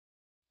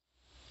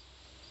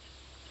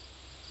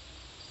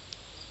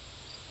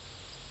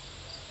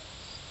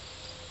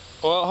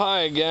Well,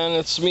 hi again,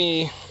 it's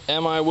me,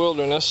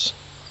 MiWilderness.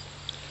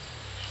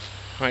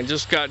 I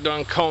just got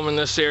done combing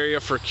this area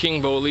for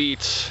king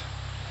boletes,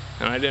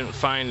 and I didn't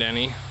find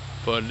any,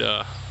 but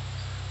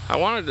I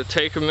wanted to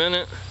take a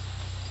minute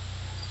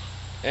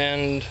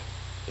and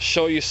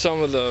show you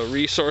some of the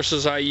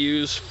resources I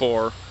use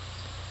for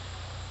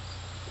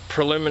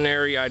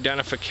preliminary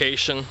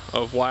identification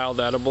of wild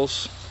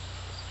edibles.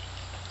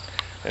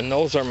 And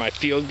those are my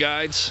field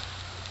guides.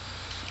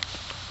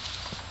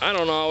 I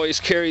don't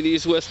always carry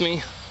these with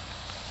me.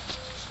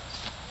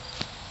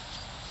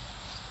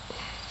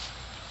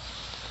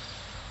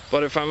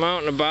 But if I'm out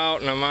and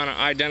about and I'm on an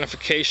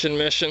identification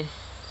mission,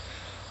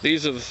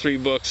 these are the 3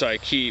 books I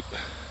keep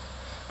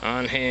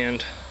on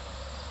hand.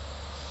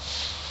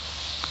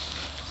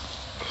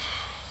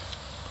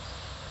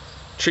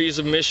 Trees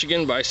of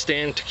Michigan by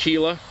Stan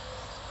Tequila.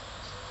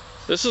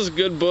 This is a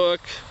good book.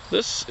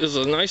 This is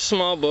a nice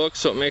small book,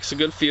 so it makes a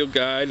good field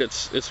guide.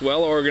 It's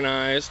well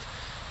organized.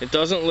 It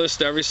doesn't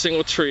list every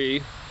single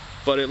tree,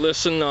 but it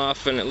lists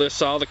enough, and it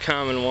lists all the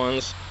common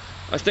ones.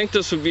 I think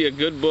this would be a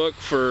good book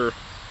for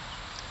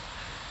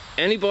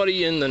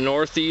anybody in the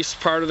northeast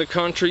part of the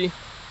country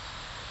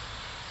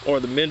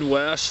or the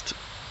Midwest.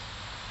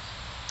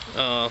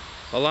 A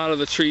lot of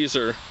the trees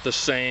are the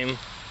same.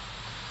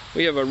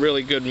 We have a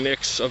really good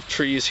mix of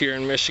trees here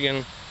in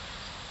Michigan.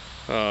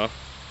 But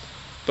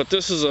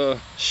this is a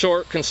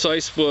short,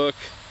 concise book.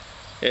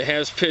 It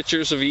has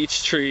pictures of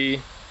each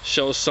tree,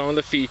 shows some of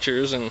the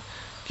features, and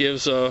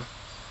gives a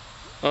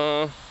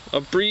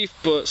brief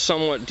but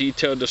somewhat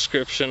detailed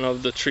description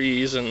of the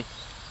trees, and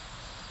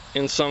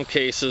in some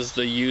cases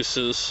the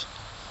uses.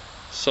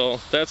 So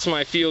that's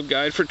my field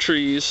guide for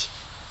trees.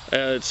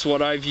 It's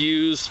what I've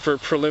used for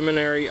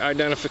preliminary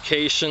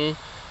identification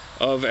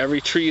of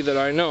every tree that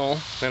I know,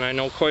 and I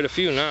know quite a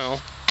few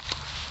now.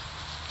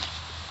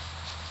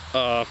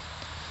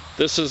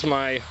 This is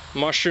my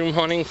mushroom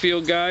hunting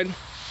field guide.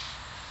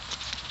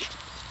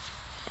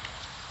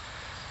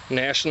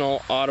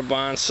 National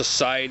Audubon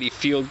Society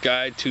Field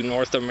Guide to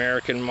North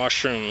American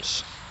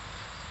Mushrooms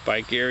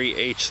by Gary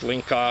H.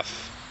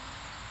 Linkoff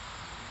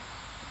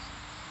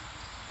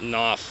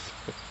Knopf.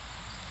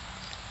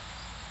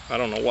 I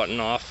don't know what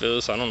Knopf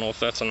is. I don't know if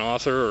that's an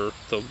author or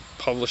the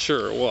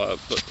publisher or what,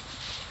 but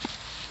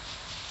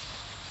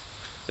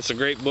it's a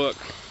great book.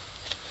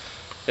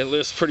 It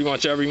lists pretty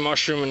much every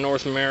mushroom in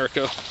North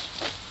America.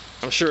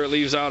 I'm sure it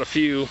leaves out a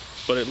few,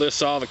 but it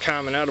lists all the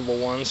common edible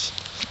ones.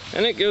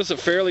 And it gives a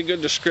fairly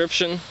good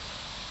description,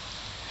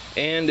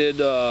 and it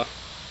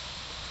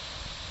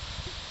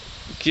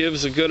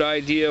gives a good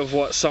idea of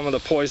what some of the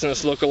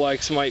poisonous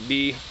lookalikes might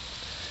be.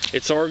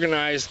 It's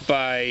organized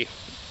by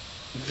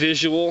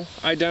visual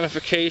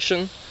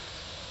identification,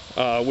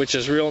 which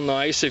is real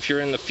nice if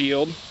you're in the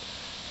field,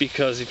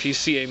 because if you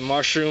see a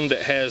mushroom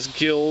that has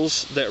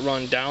gills that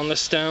run down the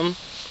stem,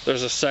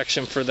 there's a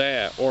section for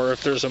that. Or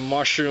if there's a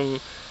mushroom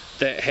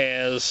that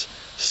has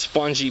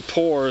spongy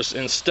pores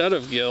instead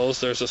of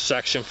gills, there's a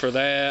section for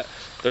that.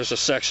 There's a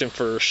section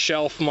for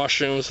shelf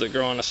mushrooms that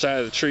grow on the side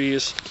of the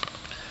trees.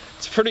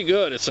 It's pretty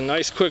good. It's a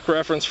nice quick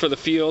reference for the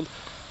field,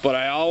 but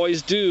I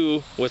always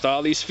do, with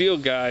all these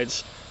field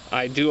guides,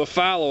 I do a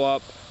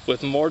follow-up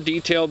with more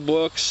detailed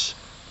books,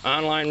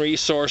 online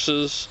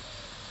resources,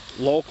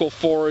 local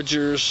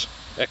foragers,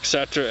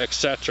 etc.,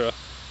 etc.,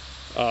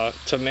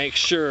 to make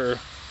sure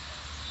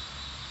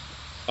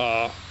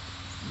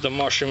the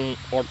mushroom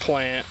or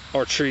plant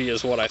or tree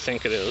is what I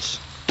think it is.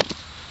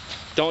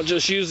 Don't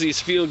just use these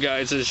field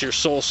guides as your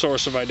sole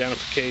source of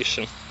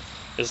identification,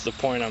 is the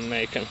point I'm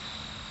making.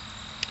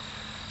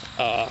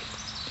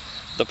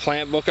 The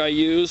plant book I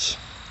use,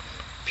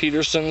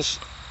 Peterson's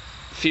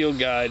Field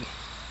Guide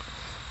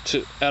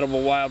to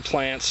Edible Wild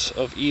Plants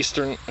of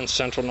Eastern and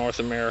Central North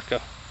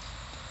America.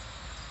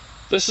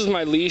 This is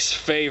my least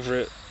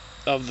favorite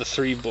of the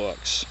 3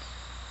 books.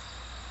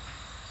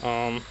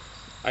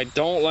 I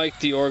don't like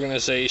the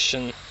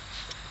organization,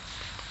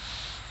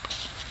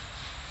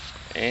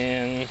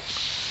 and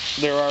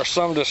there are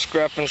some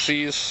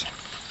discrepancies,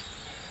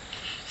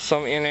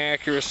 some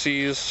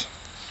inaccuracies.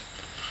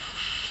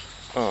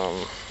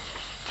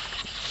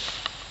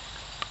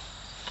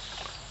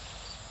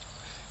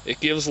 It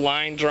gives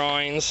line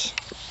drawings,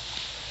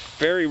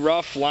 very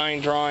rough line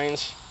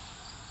drawings,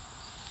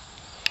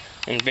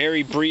 and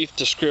very brief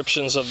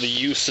descriptions of the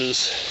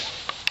uses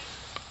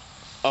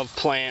of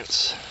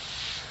plants.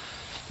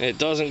 It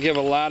doesn't give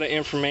a lot of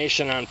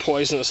information on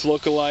poisonous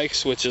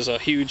lookalikes, which is a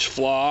huge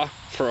flaw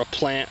for a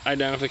plant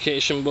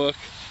identification book.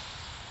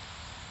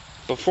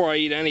 Before I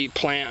eat any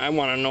plant, I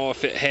want to know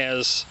if it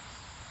has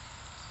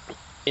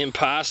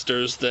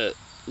imposters that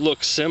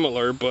look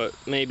similar but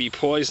may be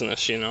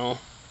poisonous, you know.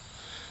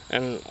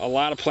 And a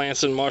lot of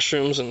plants and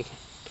mushrooms and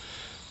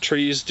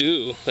trees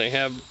do. They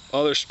have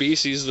other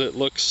species that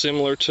look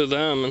similar to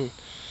them, and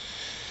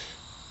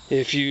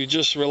if you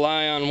just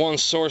rely on one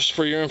source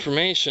for your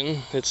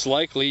information, it's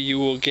likely you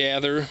will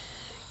gather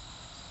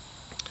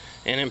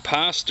an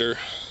imposter,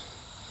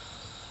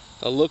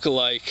 a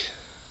lookalike,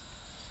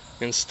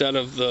 instead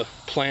of the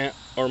plant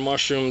or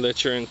mushroom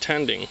that you're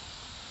intending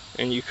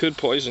and you could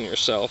poison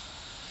yourself.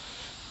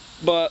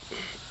 But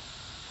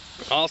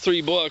all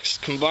 3 books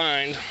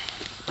combined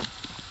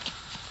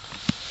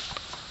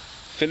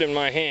fit in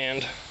my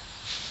hand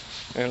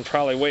and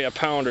probably weigh a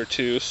pound or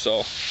 2, so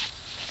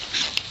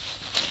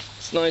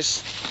it's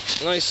nice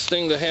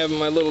thing to have in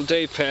my little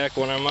day pack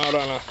when I'm out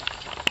on a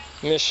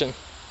mission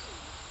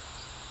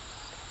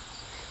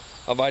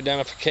of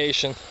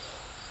identification.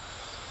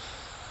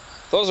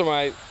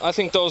 I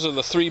think those are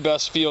the 3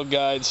 best field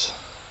guides.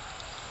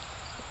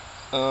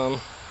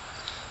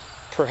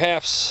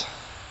 Perhaps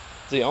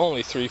the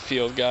only 3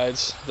 field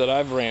guides that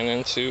I've ran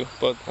into,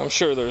 but I'm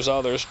sure there's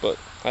others, but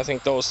I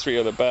think those 3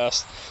 are the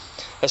best.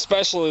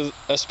 Especially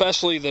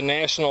the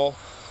National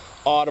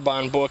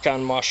Audubon book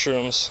on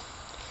mushrooms.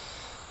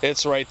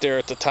 It's right there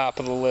at the top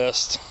of the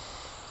list.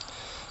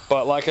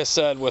 But like I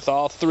said, with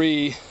all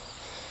 3,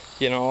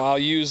 you know, I'll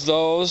use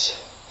those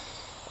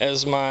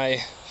as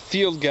my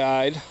field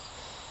guide,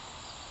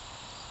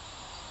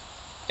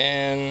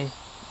 and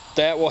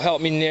that will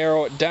help me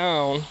narrow it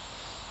down.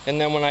 And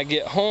then when I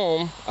get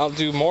home, I'll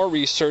do more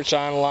research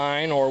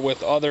online or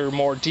with other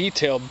more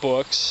detailed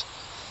books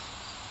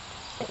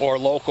or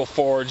local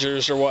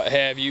foragers or what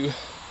have you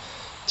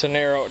to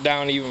narrow it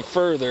down even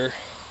further.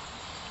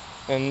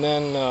 And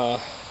then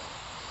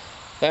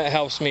that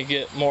helps me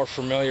get more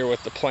familiar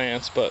with the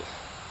plants. But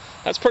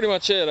that's pretty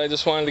much it. I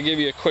just wanted to give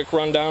you a quick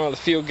rundown of the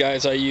field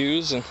guides I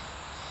use and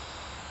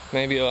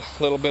maybe a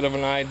little bit of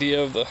an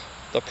idea of the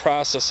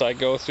process I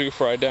go through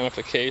for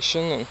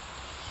identification. And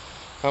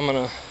I'm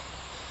going to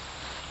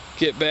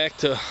get back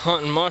to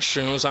hunting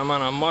mushrooms. I'm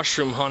on a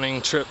mushroom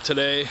hunting trip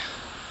today.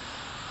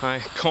 I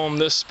combed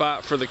this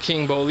spot for the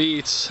king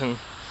boletes and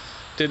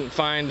didn't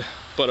find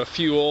but a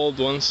few old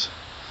ones.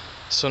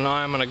 So now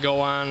I'm going to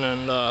go on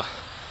and I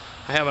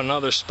have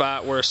another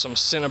spot where some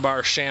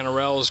cinnabar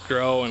chanterelles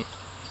grow, and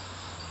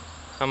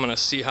I'm going to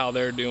see how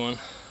they're doing.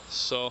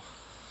 So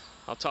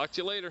I'll talk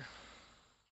to you later.